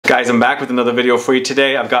Guys, I'm back with another video for you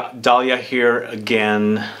today. I've got Dahlia here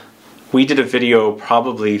again. We did a video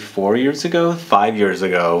probably 4 years ago, 5 years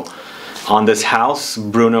ago on this house,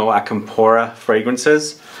 BRUNO ACAMPORA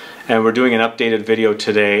fragrances. And we're doing an updated video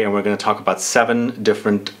today and we're going to talk about 7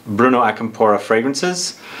 different BRUNO ACAMPORA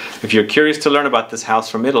fragrances. If you're curious to learn about this house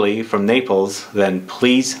from Italy, from Naples, then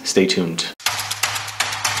please stay tuned.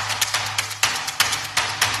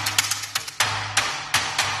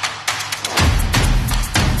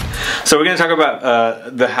 So we're going to talk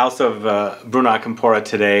about the house of BRUNO ACAMPORA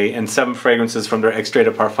today and 7 fragrances from their Extrait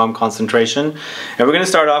De Parfum concentration. And we're going to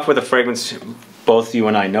start off with a fragrance both you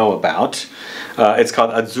and I know about. It's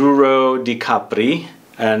called AZZURRO di Capri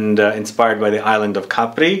and inspired by the island of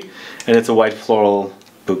Capri. And it's a white floral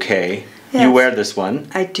bouquet. Yes. You wear this one.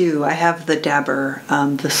 I do. I have the dabber,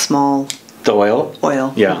 the small... The oil?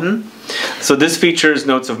 Oil. Yeah. Mm-hmm. So this features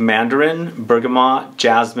notes of mandarin, bergamot,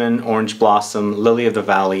 jasmine, orange blossom, lily of the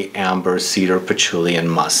valley, amber, cedar, patchouli,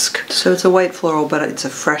 and musk. So it's a white floral, but it's a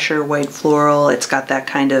fresher white floral. It's got that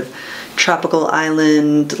kind of tropical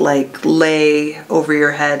island, like lay over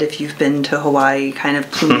your head if you've been to Hawaii, kind of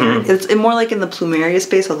plumeria. It's more like in the plumeria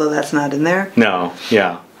space, although that's not in there. No,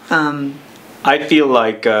 yeah. I feel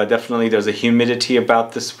like definitely there's a humidity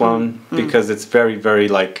about this one because it's very, very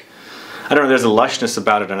like... I don't know, there's a lushness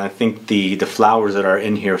about it, and I think the flowers that are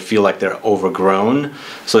in here feel like they're overgrown,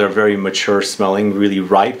 so they're very mature smelling, really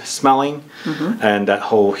ripe smelling, and that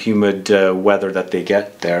whole humid weather that they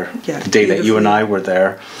get there, the day that you and I were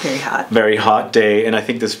there. Very hot day, and I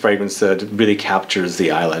think this fragrance really captures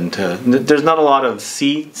the island. There's not a lot of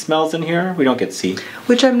sea smells in here. We don't get sea.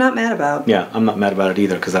 Which I'm not mad about. Yeah, I'm not mad about it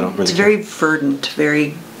either, because I don't really It's very verdant,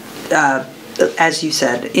 very, as you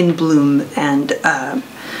said, in bloom, and...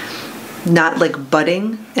 not like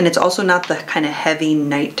budding, and it's also not the kind of heavy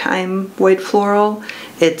nighttime white floral.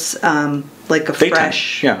 It's like a daytime.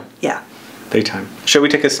 Fresh, yeah, daytime. Shall we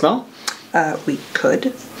take a smell? We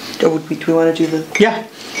could. Or do we want to do the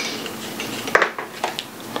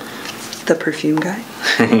the perfume guy?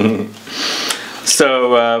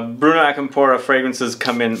 So BRUNO ACAMPORA fragrances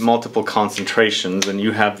come in multiple concentrations, and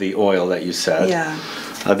you have the oil that you said. Yeah.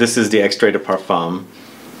 This is the Extrait De Parfum.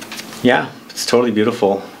 Yeah. It's totally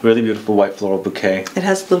beautiful, really beautiful white floral bouquet. It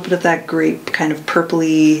has a little bit of that grape kind of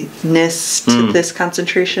purply-ness to this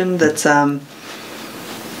concentration. That's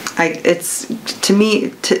it's to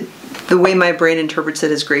me the way my brain interprets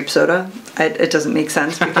it is grape soda. It doesn't make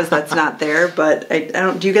sense because that's not there. But I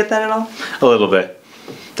don't. Do you get that at all? A little bit.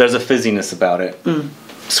 There's a fizziness about it.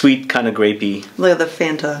 Sweet, kind of grapey. Like the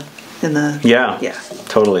Fanta in the yeah,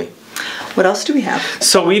 totally. What else do we have?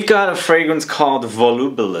 So we've got a fragrance called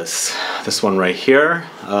VOLUBILIS. This one right here.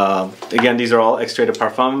 Again, these are all Extrait De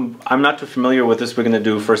Parfum. I'm not too familiar with this. We're going to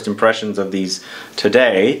do first impressions of these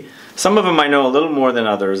today. Some of them I know a little more than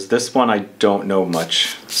others. This one I don't know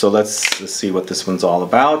much. So let's see what this one's all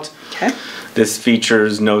about. Okay. This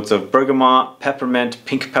features notes of bergamot, peppermint,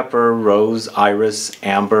 pink pepper, rose, iris,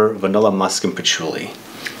 amber, vanilla, musk, and patchouli.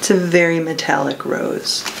 It's a very metallic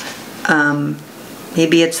rose.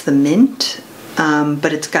 Maybe it's the mint,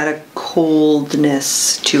 but it's got a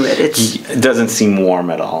coldness to it. It doesn't seem warm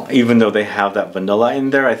at all. Even though they have that vanilla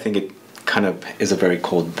in there, I think it kind of is a very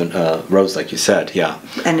cold rose, like you said, yeah.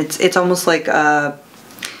 And it's almost like a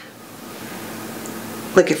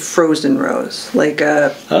frozen rose, like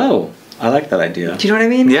a... Oh, I like that idea. Do you know what I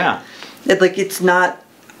mean? Yeah. It's not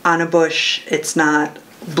on a bush, it's not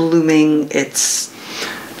blooming, it's...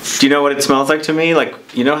 Do you know what it smells like to me? Like,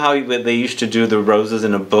 you know how they used to do the roses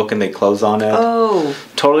in a book and they close on it? Oh.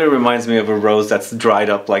 Totally reminds me of a rose that's dried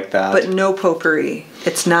up like that. But no potpourri.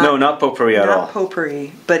 It's not... No, not potpourri at all. Not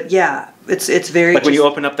potpourri. But yeah, it's very... Like when you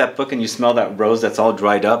open up that book and you smell that rose that's all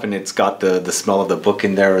dried up and it's got the smell of the book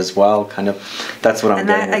in there as well. Kind of, that's what I'm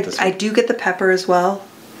getting with this one. I do get the pepper as well.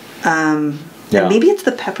 Yeah. Maybe it's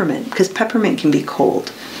the peppermint, because peppermint can be cold.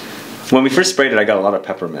 When we first sprayed it, I got a lot of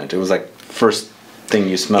peppermint. It was like first... thing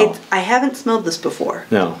you smell. I haven't smelled this before.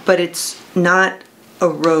 No. But it's not a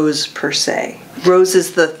rose per se. Rose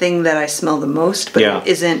is the thing that I smell the most, but it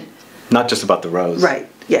isn't... Not just about the rose. Right,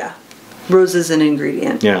 yeah. Rose is an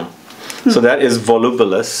ingredient. Yeah. So that is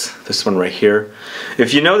VOLUBILIS, this one right here.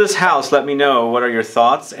 If you know this house, let me know what are your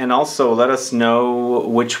thoughts, and also let us know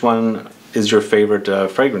which one is your favorite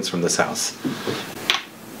fragrance from this house.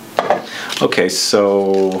 Okay,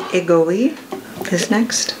 so... EGOI is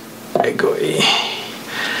next. EGOI.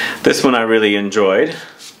 This one I really enjoyed.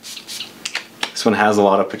 This one has a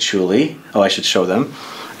lot of patchouli. Oh, I should show them.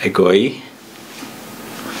 EGOI.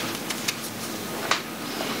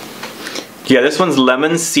 Yeah, this one's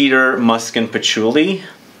lemon, cedar, musk, and patchouli.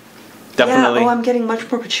 Definitely. Yeah, oh, I'm getting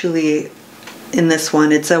much more patchouli in this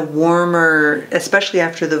one. It's a warmer, especially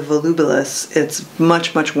after the Volubilis, it's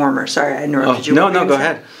much, much warmer. Sorry, I interrupted you. No, go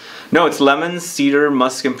ahead. No, it's lemon, cedar,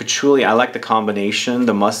 musk, and patchouli. I like the combination.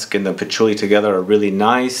 The musk and the patchouli together are really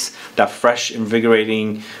nice. That fresh,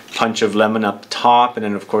 invigorating punch of lemon up top, and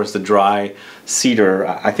then of course the dry cedar.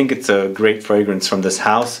 I think it's a great fragrance from this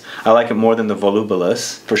house. I like it more than the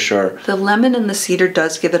Volubilis, for sure. The lemon and the cedar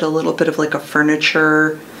does give it a little bit of like a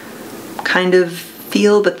furniture kind of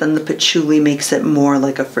feel, but then the patchouli makes it more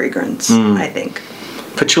like a fragrance, I think.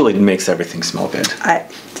 Patchouli makes everything smell good.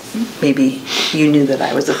 Maybe you knew that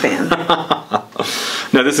I was a fan.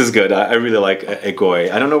 No, this is good. I really like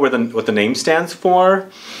EGOI. I don't know what the name stands for,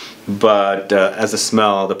 but as a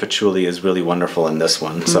smell, the patchouli is really wonderful in this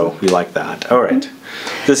one, so we like that. All right.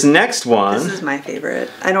 This next one... This is my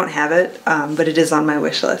favorite. I don't have it, but it is on my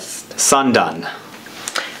wish list. SANDAN.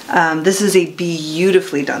 This is a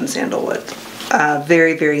beautifully done sandalwood.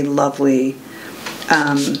 Very, very lovely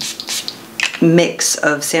mix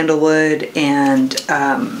of sandalwood and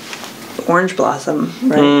orange blossom,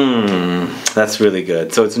 right? That's really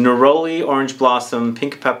good. So it's neroli, orange blossom,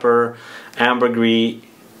 pink pepper, ambergris,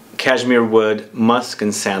 cashmere wood, musk,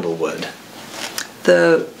 and sandalwood.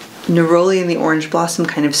 The neroli and the orange blossom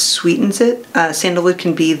kind of sweetens it. Sandalwood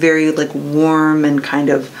can be very like warm and kind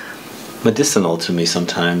of medicinal to me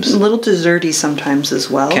sometimes. A little desserty sometimes as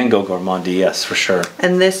well. Can go gourmandy, yes, for sure.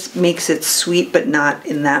 And this makes it sweet, but not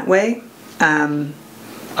in that way.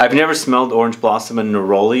 I've never smelled orange blossom and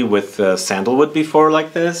neroli with sandalwood before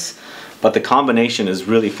like this, but the combination is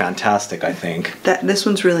really fantastic, I think. This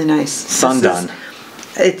one's really nice. SANDAN.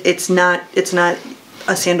 It's not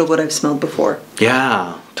a sandalwood I've smelled before.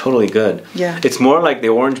 Yeah, totally good. Yeah. It's more like the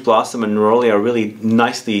orange blossom and neroli are really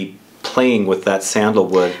nicely playing with that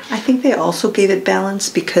sandalwood. I think they also gave it balance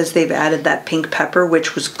because they've added that pink pepper,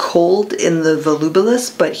 which was cold in the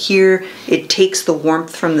Volubilis, but here it takes the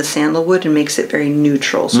warmth from the sandalwood and makes it very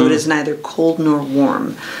neutral, so it is neither cold nor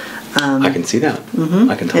warm. I can see that.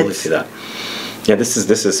 I can totally see that. Yeah, this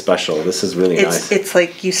is special. This is really nice. It's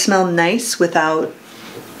like you smell nice without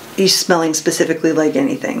you smelling specifically like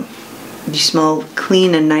anything. You smell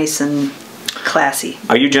clean and nice and classy.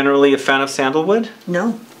 Are you generally a fan of sandalwood?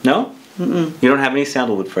 No. No? You don't have any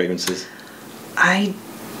sandalwood fragrances?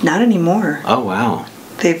 Not anymore. Oh, wow.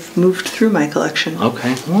 They've moved through my collection.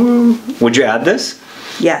 Okay. Would you add this?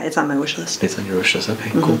 Yeah, it's on my wish list. It's on your wish list. Okay,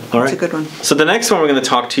 cool. All right. It's a good one. So the next one we're going to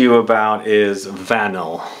talk to you about is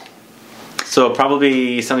VANYL. So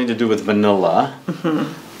probably something to do with vanilla.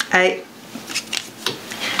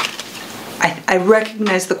 I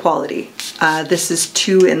recognize the quality. This is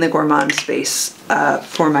too in the gourmand space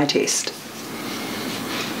for my taste.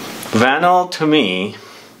 VANYL, to me,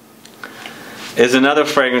 is another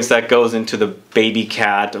fragrance that goes into the baby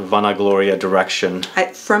cat Vanagloria direction.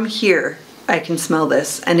 From here, I can smell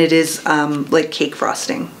this, and it is like cake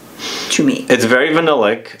frosting to me. It's very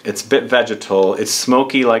vanillic, it's a bit vegetal, it's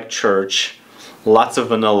smoky like church, lots of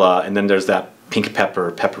vanilla, and then there's that pink pepper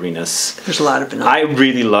pepperiness. There's a lot of vanilla. I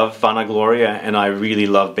really love Vanagloria, and I really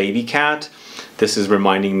love baby cat. This is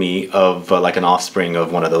reminding me of like an offspring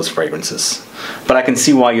of one of those fragrances. But I can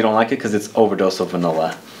see why you don't like it, because it's overdose of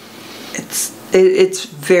vanilla. It's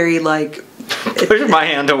very like... Push my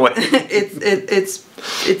hand away. It's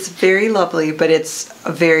very lovely, but it's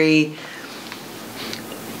a very...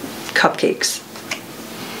 Cupcakes.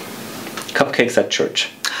 Cupcakes at church.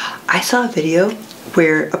 I saw a video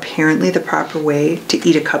where apparently the proper way to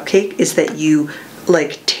eat a cupcake is that you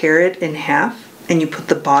like tear it in half and you put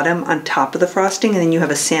the bottom on top of the frosting, and then you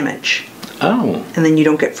have a sandwich. Oh. And then you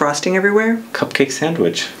don't get frosting everywhere. Cupcake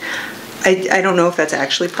sandwich. I don't know if that's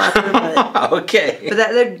actually proper, but... Okay. But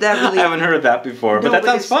that really... I haven't heard of that before, but that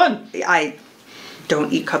sounds fun. I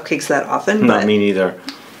don't eat cupcakes that often, Not me neither.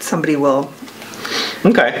 Somebody will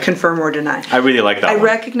confirm or deny. I really like that I one.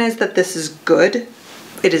 recognize that this is good.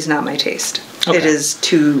 It is not my taste. Okay. It is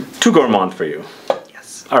too gourmand for you.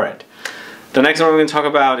 Yes. All right. The next one we're going to talk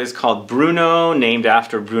about is called Bruno, named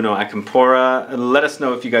after Bruno Acampora. Let us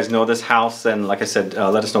know if you guys know this house, and like I said,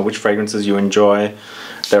 let us know which fragrances you enjoy.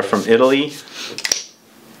 They're from Italy,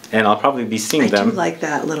 and I'll probably be seeing them. I do like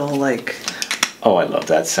that little like... Oh, I love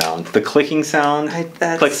that sound. The clicking sound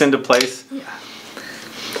clicks into place. Yeah.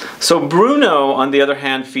 So Bruno, on the other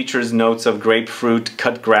hand, features notes of grapefruit,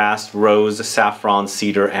 cut grass, rose, saffron,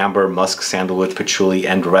 cedar, amber, musk, sandalwood, patchouli,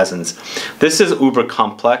 and resins. This is uber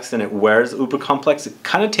complex, and it wears uber complex. It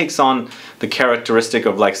kind of takes on the characteristic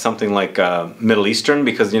of like something like Middle Eastern,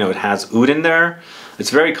 because it has oud in there.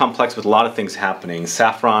 It's very complex with a lot of things happening.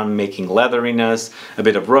 Saffron making leatheriness, a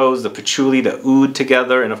bit of rose, the patchouli, the oud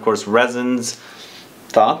together, and of course resins.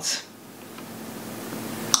 Thoughts?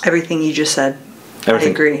 Everything you just said. Everything.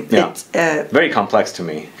 I agree. Yeah. It's very complex to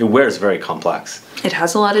me. It wears very complex. It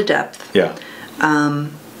has a lot of depth. Yeah.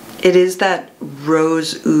 It is that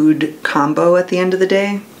rose oud combo at the end of the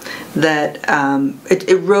day. That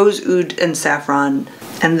it rose oud and saffron,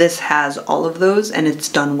 and this has all of those, and it's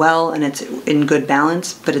done well, and it's in good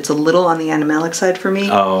balance. But it's a little on the animalic side for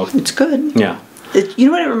me. Oh. It's good. Yeah. You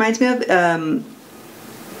know what it reminds me of?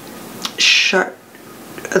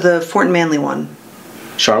 The Fort and Manley one.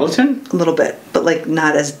 Charlatan? A little bit, but like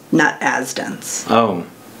not as dense. Oh,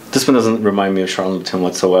 this one doesn't remind me of Charlatan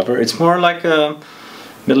whatsoever. It's more like a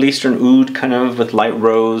Middle Eastern oud kind of with light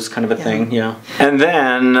rose kind of a thing, yeah. And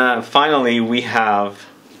then finally we have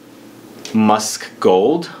Musk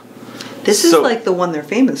Gold. This is like the one they're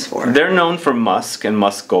famous for. They're known for musk and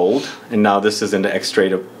musk gold, and now this is in the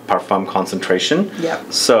Extrait De Parfum concentration.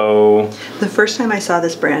 Yep. So the first time I saw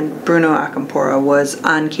this brand, Bruno Acampora, was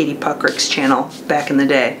on Katie Puckrick's channel back in the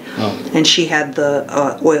day, and she had the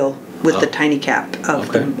oil with the tiny cap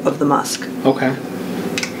of the musk. Okay.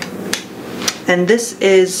 And this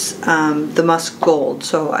is the musk gold.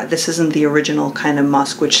 So this isn't the original kind of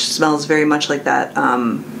musk, which smells very much like that.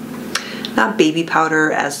 Not baby powder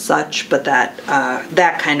as such, but that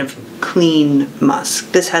that kind of clean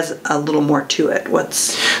musk. This has a little more to it.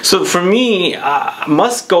 So for me,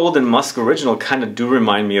 musk gold and musk original kind of do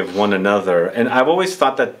remind me of one another, and I've always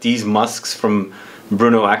thought that these musks from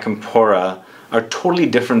Bruno Acampora are totally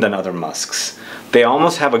different than other musks. They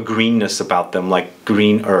almost have a greenness about them, like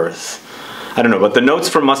green earth. I don't know, but the notes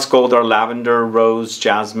for musk gold are lavender, rose,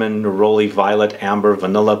 jasmine, neroli, violet, amber,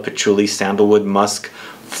 vanilla, patchouli, sandalwood, musk,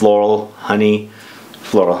 floral honey.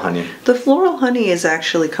 The floral honey is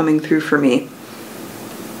actually coming through for me.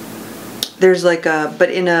 There's like but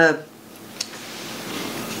in a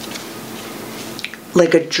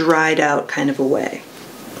dried out kind of a way.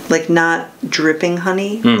 Like not dripping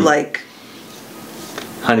honey, like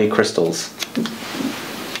honey crystals.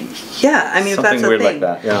 Yeah, I mean, if that's a thing. Something weird like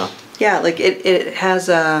that, yeah. Yeah, like it has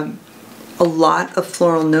a lot of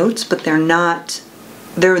floral notes, but they're not.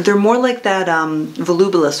 They're more like that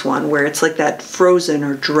volubilis one, where it's like that frozen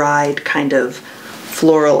or dried kind of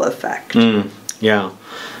floral effect. Yeah.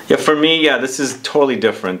 Yeah, for me, yeah, this is totally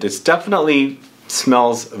different. It's definitely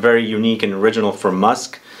smells very unique and original for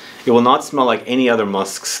musk. It will not smell like any other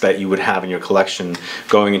musks that you would have in your collection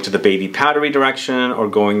going into the baby powdery direction or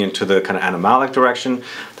going into the kind of animalic direction.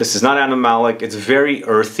 This is not animalic. It's very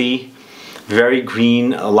earthy, very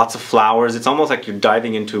green, lots of flowers. It's almost like you're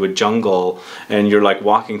diving into a jungle and you're like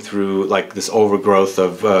walking through like this overgrowth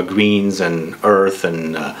of greens and earth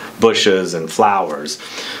and bushes and flowers.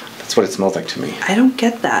 That's what it smells like to me. I don't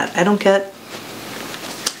get that. I don't get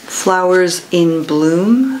flowers in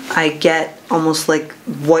bloom. I get almost like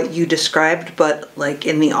what you described, but like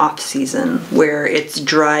in the off season where it's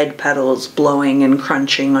dried petals blowing and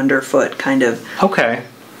crunching underfoot kind of. Okay.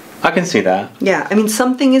 I can see that. Yeah, I mean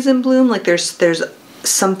something is in bloom, like there's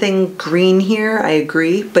something green here, I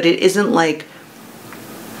agree, but it isn't like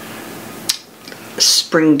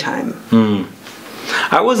springtime.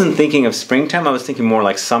 I wasn't thinking of springtime, I was thinking more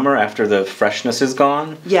like summer after the freshness is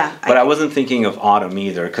gone. Yeah. But I wasn't thinking of autumn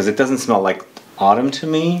either, because it doesn't smell like autumn to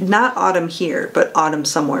me. Not autumn here, but autumn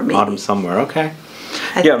somewhere maybe. Autumn somewhere, okay.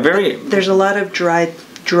 Yeah, very... There's a lot of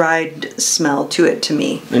dried smell to it to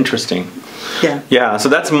me. Interesting. Yeah. Yeah, so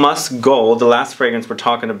that's Musk Gold, the last fragrance we're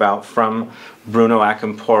talking about from Bruno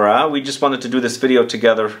Acampora. We just wanted to do this video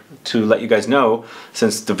together to let you guys know,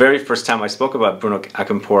 since the very first time I spoke about Bruno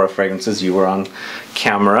Acampora fragrances, you were on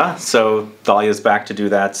camera. So Dahlia's back to do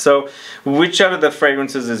that. So which out of the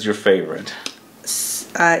fragrances is your favorite?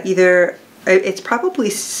 It's probably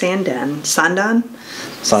Sandan.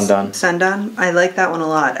 I like that one a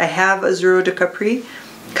lot. I have AZZURRO Di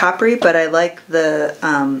Capri, but I like the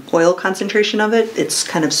oil concentration of it. It's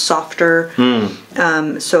kind of softer.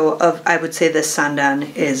 I would say this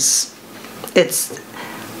Sandan is, it's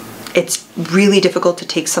really difficult to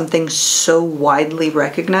take something so widely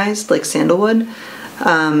recognized like sandalwood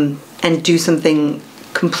and do something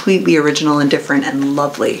completely original and different and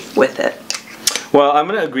lovely with it. Well, I'm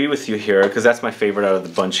going to agree with you here, because that's my favorite out of the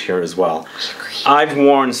bunch here as well. I've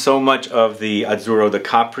worn so much of the AZZURRO Di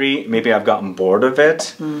Capri, maybe I've gotten bored of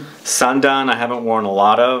it. Sandan I haven't worn a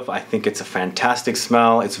lot of. I think it's a fantastic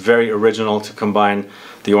smell. It's very original to combine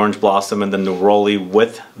the orange blossom and the neroli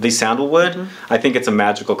with the sandalwood. I think it's a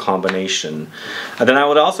magical combination. And then I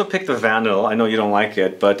would also pick the VANYL. I know you don't like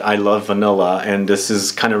it, but I love vanilla, and this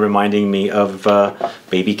is kind of reminding me of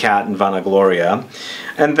Baby Cat, and Vanagloria.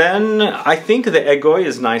 And then I think the EGOI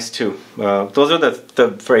is nice too. Those are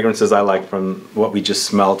the fragrances I like from what we just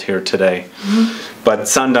smelled here today. But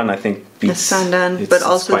Sandan, I think, beats. The Sandan, but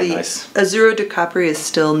also the nice. AZZURRO di Capri is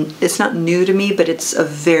still, it's not new to me, but it's a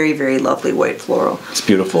very, very lovely white floral. It's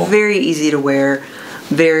beautiful. Very easy to wear.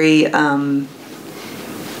 Very,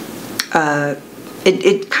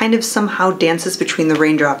 it kind of somehow dances between the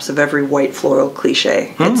raindrops of every white floral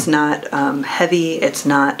cliche. It's not heavy, it's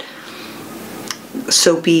not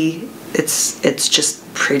soapy, it's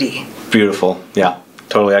just pretty. Beautiful, yeah,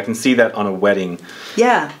 totally. I can see that on a wedding.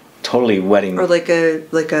 Yeah. Totally wedding. Or like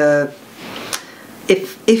a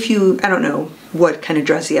if you, I don't know what kind of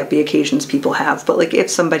dressy uppy occasions people have, but like if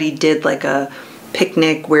somebody did like a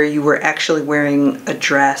picnic where you were actually wearing a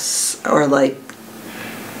dress, or like,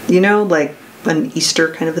 you know, like an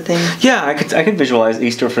Easter kind of a thing. Yeah, I could visualize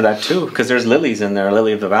Easter for that too, because there's lilies in there,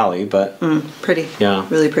 lily of the valley, but pretty. Yeah,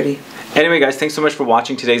 really pretty. Anyway, guys, thanks so much for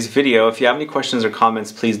watching today's video. If you have any questions or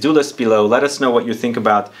comments, please do list below. Let us know what you think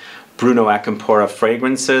about BRUNO ACAMPORA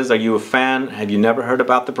fragrances. Are you a fan? Have you never heard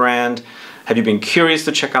about the brand? Have you been curious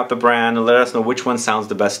to check out the brand? And let us know which one sounds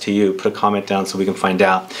the best to you. Put a comment down so we can find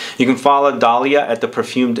out. You can follow Dahlia at the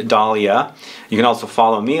Perfumed Dahlia. You can also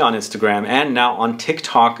follow me on Instagram and now on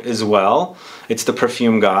TikTok as well. It's the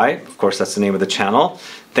Perfume Guy. Of course, that's the name of the channel.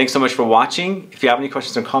 Thanks so much for watching. If you have any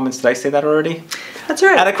questions or comments, did I say that already? That's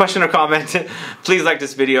right. Add a question or comment. Please like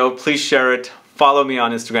this video. Please share it. Follow me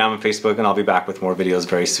on Instagram and Facebook, and I'll be back with more videos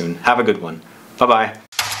very soon. Have a good one. Bye-bye.